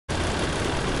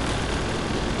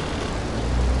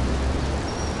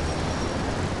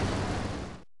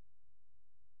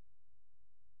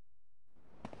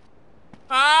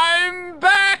I'm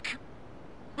back!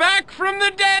 Back from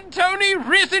the dead, Toni,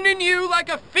 risen in you like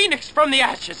a phoenix from the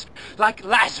ashes, like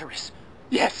Lazarus.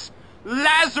 Yes,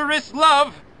 Lazarus,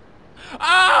 love.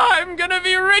 I'm gonna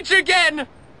be rich again!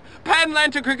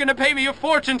 Panlantic are gonna pay me a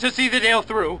fortune to see the deal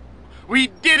through. We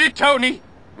did it, Toni!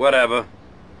 Whatever.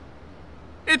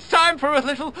 It's time for a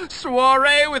little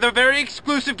soiree with a very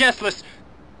exclusive guest list.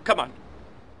 Come on.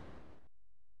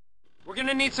 We're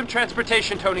gonna need some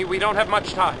transportation, Toni. We don't have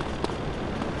much time.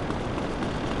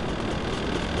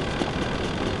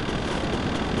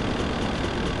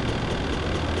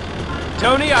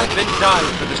 Toni, I've been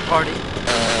dying for this party.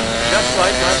 Just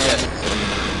like my guests.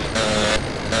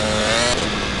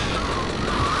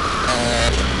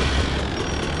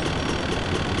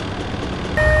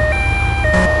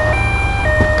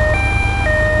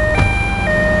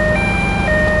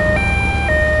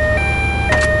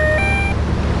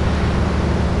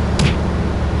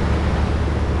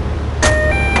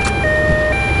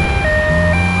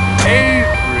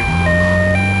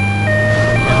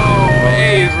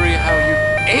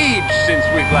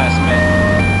 Last met.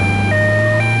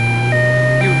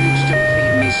 You used to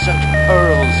feed me such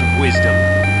pearls of wisdom.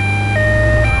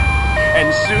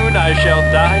 And soon I shall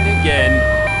dine again.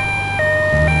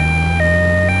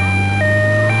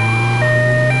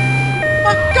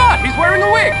 Oh God, he's wearing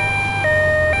a wig!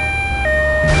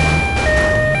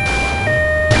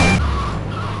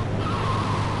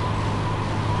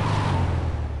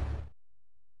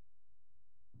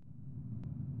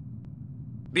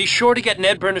 Be sure to get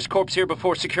Ned Burner's corpse here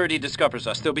before security discovers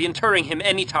us. They'll be interring him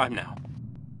any time now.